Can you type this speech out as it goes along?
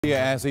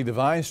As the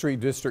Devine Street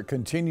District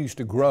continues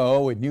to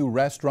grow with new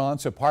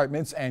restaurants,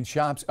 apartments, and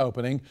shops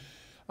opening,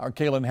 our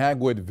Kaylin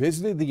Hagwood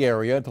visited the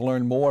area to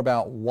learn more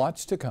about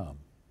what's to come.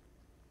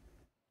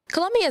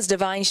 Columbia's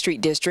Devine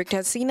Street District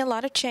has seen a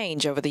lot of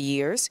change over the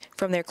years.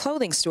 From their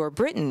clothing store,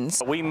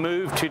 Britton's. We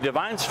moved to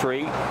Devine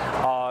Street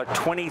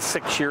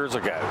 26 years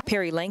ago.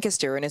 Perry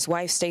Lancaster and his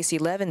wife, Stacy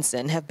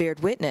Levinson, have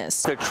bared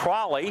witness. The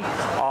trolley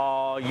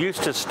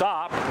used to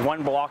stop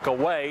 1 block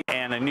away,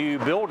 and a new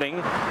building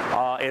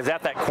is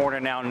at that corner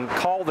now and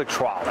called the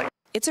trolley.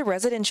 It's a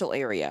residential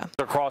area.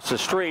 Across the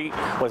street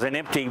was an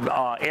empty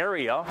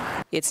area.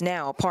 It's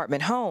now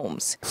apartment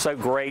homes. So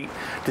great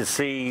to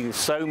see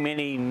so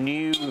many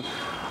new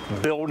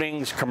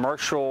buildings,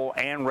 commercial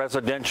and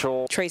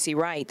residential. Tracy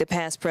Wright, the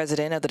past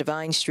president of the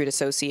Devine Street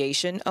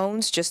Association,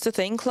 owns Just the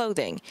Thing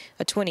Clothing,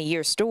 a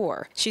 20-year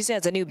store. She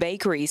says a new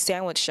bakery,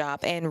 sandwich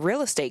shop, and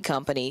real estate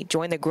company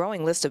join the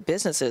growing list of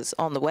businesses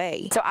on the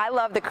way. So I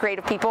love the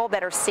creative people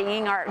that are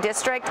seeing our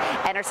district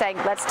and are saying,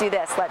 let's do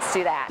this, let's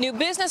do that. New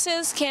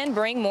businesses can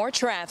bring more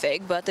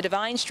traffic, but the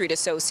Devine Street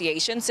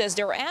Association says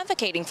they're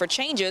advocating for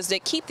changes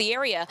that keep the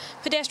area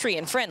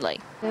pedestrian friendly.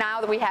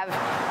 Now that we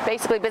have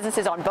basically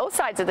businesses on both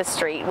sides of the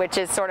street, which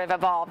has sort of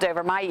evolved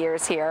over my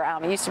years here.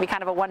 It used to be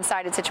kind of a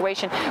one-sided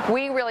situation.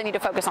 We really need to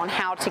focus on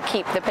how to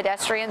keep the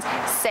pedestrians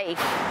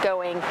safe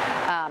going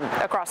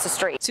across the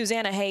street.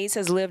 Susanna Hayes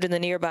has lived in the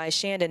nearby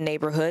Shandon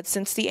neighborhood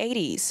since the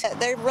 80s.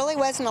 There really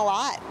wasn't a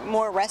lot.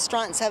 More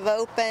restaurants have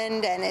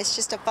opened, and it's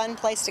just a fun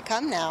place to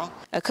come now.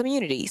 A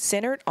community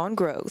centered on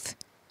growth.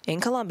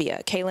 In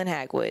Columbia, Kaylin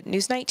Hagwood,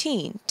 News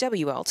 19,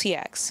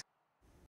 WLTX.